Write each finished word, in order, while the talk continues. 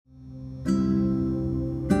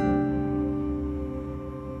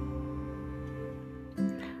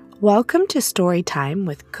Welcome to Storytime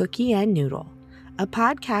with Cookie and Noodle, a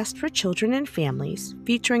podcast for children and families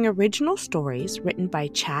featuring original stories written by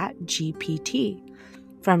ChatGPT.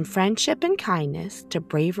 From friendship and kindness to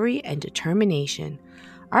bravery and determination,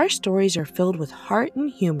 our stories are filled with heart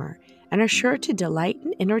and humor and are sure to delight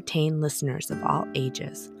and entertain listeners of all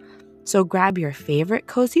ages. So grab your favorite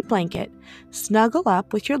cozy blanket, snuggle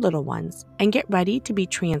up with your little ones, and get ready to be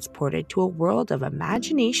transported to a world of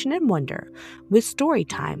imagination and wonder with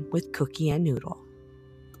Storytime with Cookie and Noodle.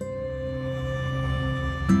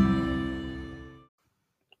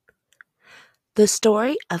 The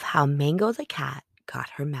story of how Mango the cat got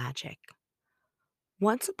her magic.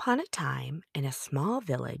 Once upon a time, in a small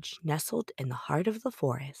village nestled in the heart of the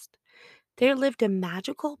forest, there lived a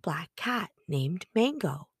magical black cat named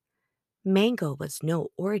Mango. Mango was no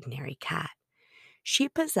ordinary cat. She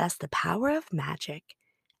possessed the power of magic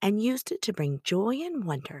and used it to bring joy and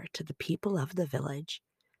wonder to the people of the village.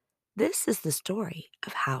 This is the story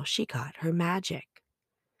of how she got her magic.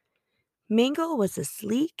 Mingo was a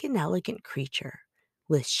sleek and elegant creature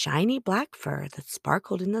with shiny black fur that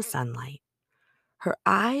sparkled in the sunlight. Her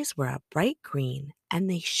eyes were a bright green and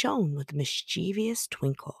they shone with a mischievous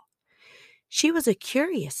twinkle. She was a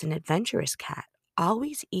curious and adventurous cat,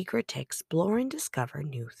 always eager to explore and discover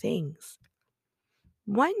new things.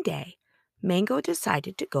 One day, Mango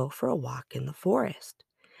decided to go for a walk in the forest.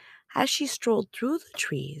 As she strolled through the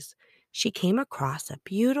trees, she came across a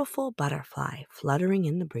beautiful butterfly fluttering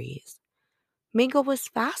in the breeze. Mango was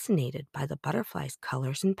fascinated by the butterfly's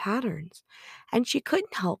colors and patterns, and she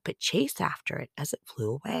couldn't help but chase after it as it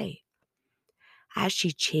flew away. As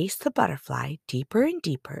she chased the butterfly deeper and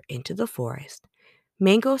deeper into the forest,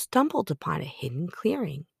 Mango stumbled upon a hidden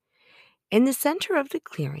clearing. In the center of the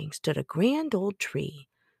clearing stood a grand old tree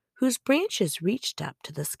whose branches reached up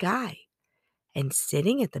to the sky, and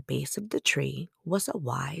sitting at the base of the tree was a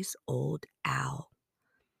wise old owl.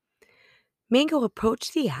 Mango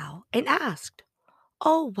approached the owl and asked,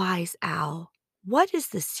 "Oh, wise owl, what is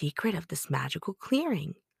the secret of this magical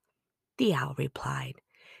clearing?" The owl replied,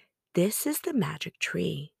 "This is the magic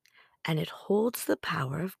tree, and it holds the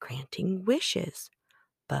power of granting wishes.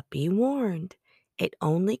 But be warned, it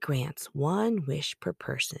only grants one wish per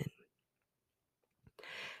person."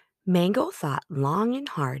 Mango thought long and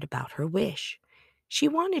hard about her wish. She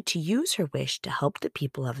wanted to use her wish to help the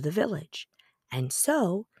people of the village, and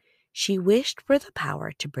so she wished for the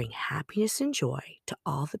power to bring happiness and joy to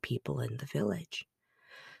all the people in the village.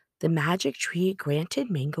 The magic tree granted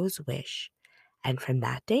Mango's wish, and from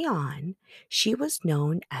that day on, she was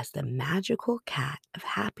known as the magical cat of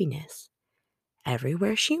happiness.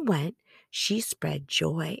 Everywhere she went, she spread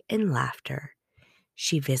joy and laughter.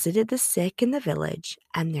 She visited the sick in the village,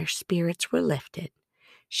 and their spirits were lifted.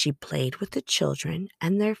 She played with the children,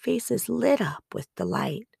 and their faces lit up with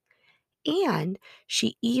delight. And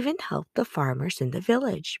she even helped the farmers in the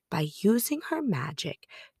village by using her magic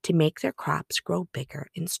to make their crops grow bigger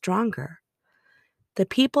and stronger. The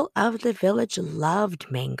people of the village loved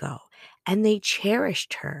Mango, and they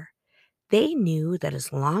cherished her. They knew that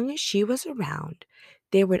as long as she was around,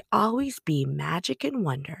 there would always be magic and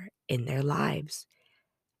wonder in their lives.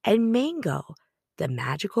 And Mango, the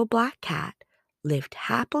magical black cat, lived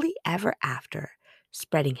happily ever after,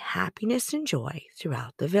 spreading happiness and joy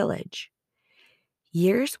throughout the village.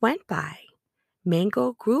 Years went by.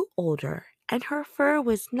 Mango grew older, and her fur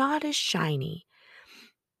was not as shiny,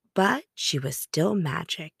 but she was still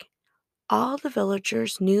magic. All the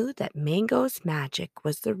villagers knew that Mango's magic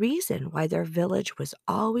was the reason why their village was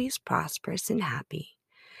always prosperous and happy.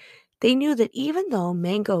 They knew that even though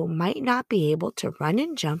Mango might not be able to run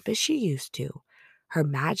and jump as she used to, her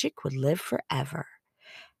magic would live forever.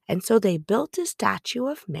 And so they built a statue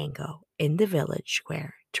of Mango in the village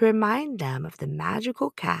square to remind them of the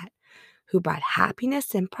magical cat who brought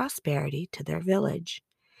happiness and prosperity to their village.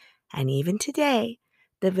 And even today,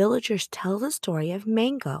 the villagers tell the story of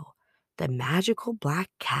Mango, the magical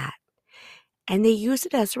black cat, and they use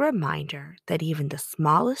it as a reminder that even the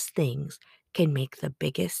smallest things can make the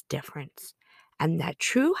biggest difference, and that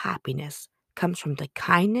true happiness comes from the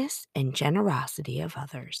kindness and generosity of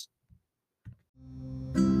others.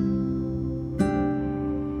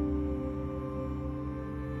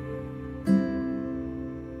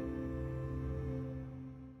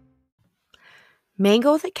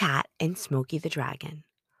 Mango the cat and Smokey the dragon.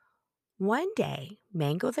 One day,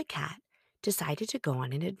 Mango the cat decided to go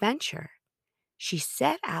on an adventure. She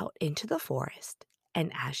set out into the forest,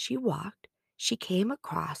 and as she walked, she came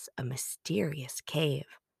across a mysterious cave.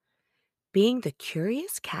 Being the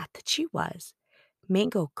curious cat that she was,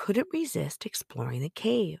 Mango couldn't resist exploring the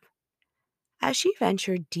cave. As she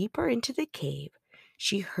ventured deeper into the cave,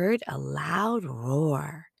 she heard a loud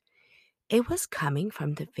roar. It was coming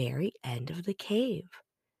from the very end of the cave.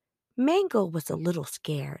 Mango was a little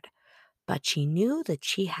scared, but she knew that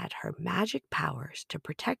she had her magic powers to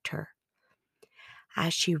protect her.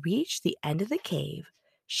 As she reached the end of the cave,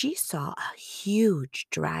 she saw a huge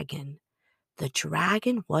dragon. The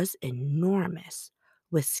dragon was enormous,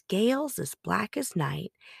 with scales as black as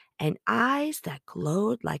night and eyes that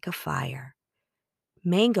glowed like a fire.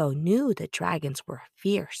 Mango knew that dragons were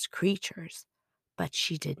fierce creatures, but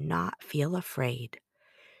she did not feel afraid.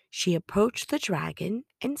 She approached the dragon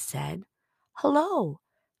and said, "Hello,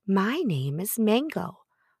 my name is Mango.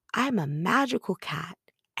 I'm a magical cat,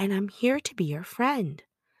 and I'm here to be your friend."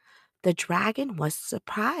 The dragon was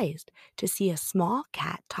surprised to see a small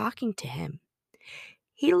cat talking to him.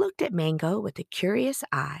 He looked at Mango with a curious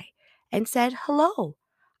eye and said, "Hello,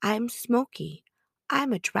 I'm Smokey.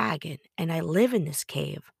 I'm a dragon and I live in this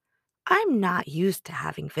cave. I'm not used to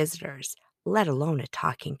having visitors, let alone a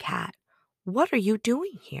talking cat. What are you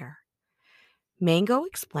doing here?" Mango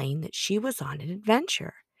explained that she was on an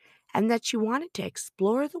adventure and that she wanted to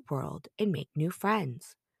explore the world and make new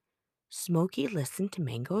friends. Smokey listened to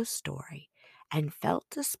Mango's story and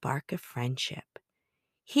felt a spark of friendship.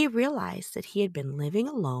 He realized that he had been living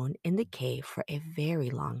alone in the cave for a very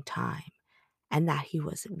long time and that he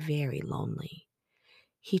was very lonely.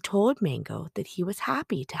 He told Mango that he was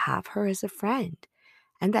happy to have her as a friend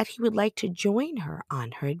and that he would like to join her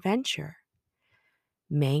on her adventure.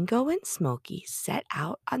 Mango and Smokey set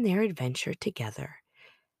out on their adventure together,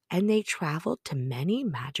 and they traveled to many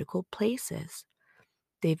magical places.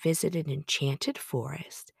 They visited enchanted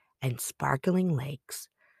forests and sparkling lakes,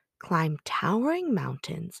 climbed towering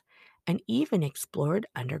mountains, and even explored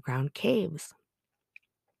underground caves.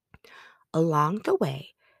 Along the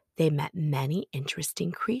way, they met many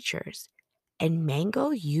interesting creatures, and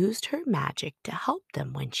Mango used her magic to help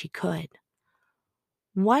them when she could.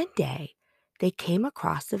 One day, they came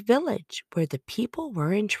across a village where the people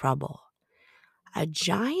were in trouble. A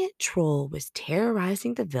giant troll was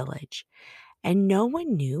terrorizing the village, and no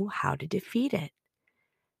one knew how to defeat it.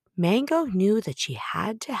 Mango knew that she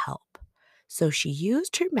had to help, so she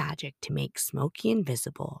used her magic to make Smokey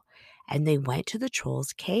invisible, and they went to the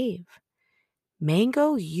troll's cave.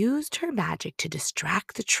 Mango used her magic to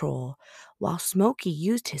distract the troll, while Smokey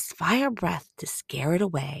used his fire breath to scare it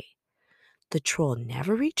away. The troll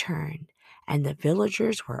never returned, and the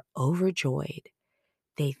villagers were overjoyed.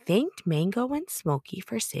 They thanked Mango and Smokey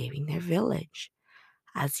for saving their village.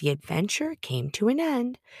 As the adventure came to an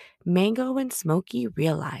end, Mango and Smokey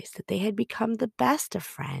realized that they had become the best of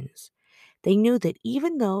friends. They knew that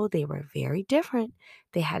even though they were very different,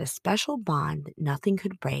 they had a special bond that nothing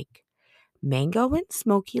could break. Mango and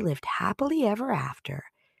Smokey lived happily ever after,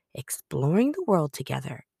 exploring the world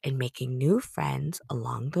together and making new friends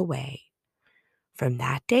along the way. From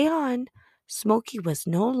that day on, Smokey was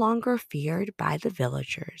no longer feared by the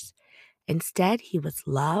villagers. Instead, he was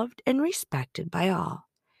loved and respected by all.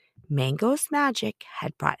 Mango's magic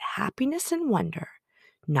had brought happiness and wonder,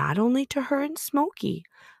 not only to her and Smokey,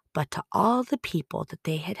 but to all the people that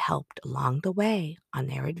they had helped along the way on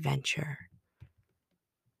their adventure.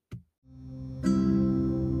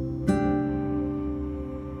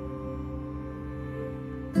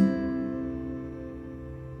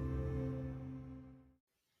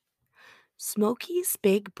 Smokey's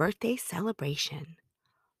Big Birthday Celebration.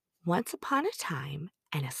 Once upon a time,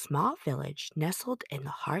 in a small village nestled in the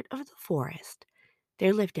heart of the forest,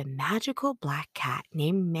 there lived a magical black cat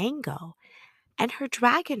named Mango and her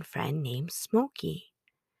dragon friend named Smokey.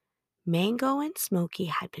 Mango and Smokey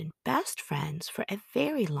had been best friends for a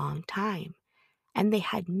very long time, and they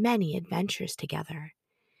had many adventures together.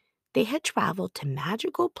 They had traveled to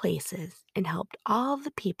magical places and helped all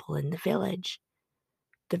the people in the village.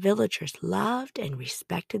 The villagers loved and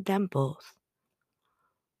respected them both.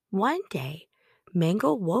 One day,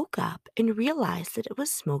 Mango woke up and realized that it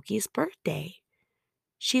was Smokey's birthday.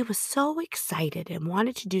 She was so excited and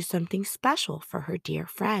wanted to do something special for her dear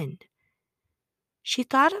friend. She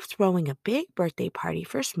thought of throwing a big birthday party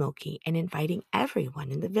for Smokey and inviting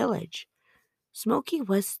everyone in the village. Smokey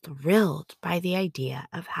was thrilled by the idea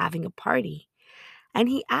of having a party, and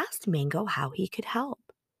he asked Mango how he could help.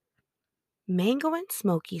 Mango and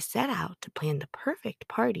Smokey set out to plan the perfect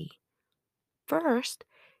party. First,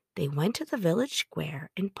 they went to the village square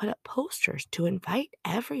and put up posters to invite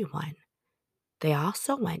everyone. They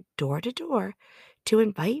also went door to door to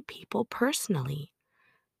invite people personally.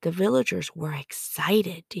 The villagers were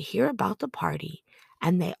excited to hear about the party,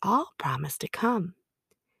 and they all promised to come.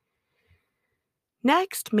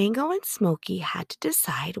 Next, Mango and Smokey had to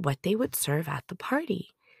decide what they would serve at the party.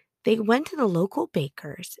 They went to the local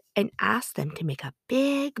bakers and asked them to make a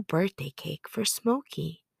big birthday cake for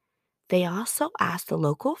Smokey. They also asked the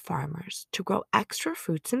local farmers to grow extra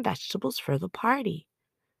fruits and vegetables for the party.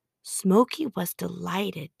 Smokey was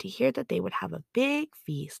delighted to hear that they would have a big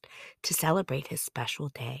feast to celebrate his special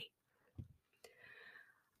day.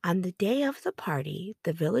 On the day of the party,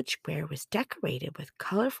 the village square was decorated with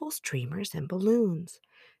colorful streamers and balloons.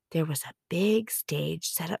 There was a big stage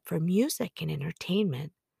set up for music and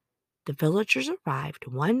entertainment. The villagers arrived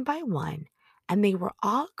one by one, and they were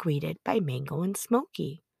all greeted by Mango and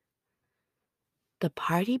Smokey. The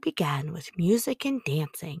party began with music and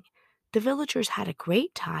dancing. The villagers had a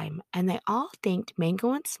great time, and they all thanked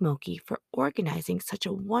Mango and Smokey for organizing such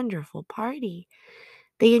a wonderful party.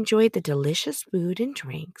 They enjoyed the delicious food and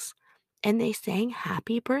drinks, and they sang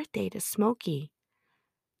happy birthday to Smokey.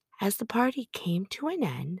 As the party came to an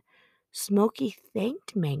end, Smokey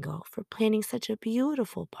thanked Mango for planning such a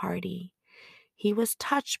beautiful party. He was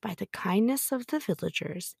touched by the kindness of the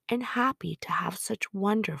villagers and happy to have such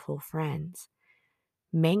wonderful friends.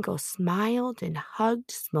 Mango smiled and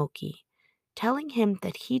hugged Smokey, telling him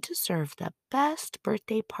that he deserved the best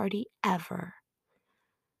birthday party ever.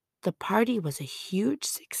 The party was a huge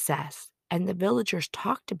success, and the villagers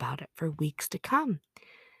talked about it for weeks to come.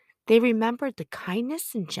 They remembered the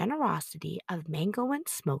kindness and generosity of Mango and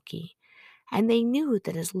Smokey, and they knew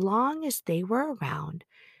that as long as they were around,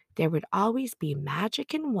 there would always be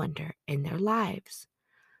magic and wonder in their lives.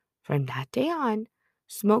 From that day on,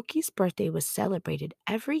 Smokey's birthday was celebrated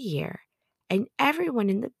every year, and everyone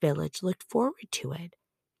in the village looked forward to it,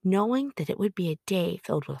 knowing that it would be a day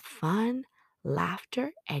filled with fun,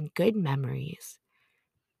 laughter, and good memories.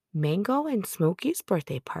 Mango and Smokey's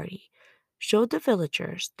birthday party showed the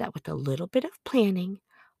villagers that with a little bit of planning,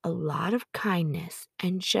 a lot of kindness,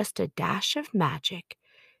 and just a dash of magic,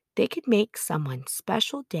 they could make someone's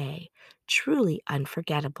special day truly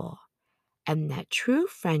unforgettable, and that true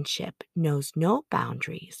friendship knows no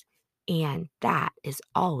boundaries, and that is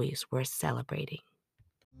always worth celebrating.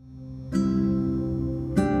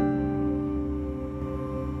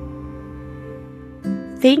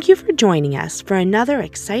 Thank you for joining us for another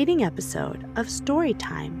exciting episode of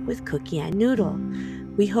Storytime with Cookie and Noodle.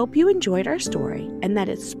 We hope you enjoyed our story and that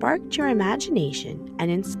it sparked your imagination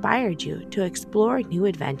and inspired you to explore new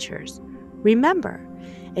adventures. Remember,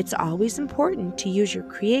 it's always important to use your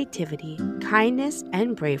creativity, kindness,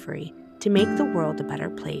 and bravery to make the world a better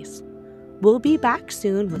place. We'll be back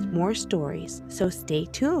soon with more stories, so stay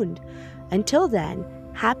tuned. Until then,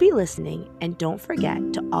 happy listening, and don't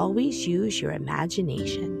forget to always use your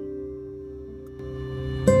imagination.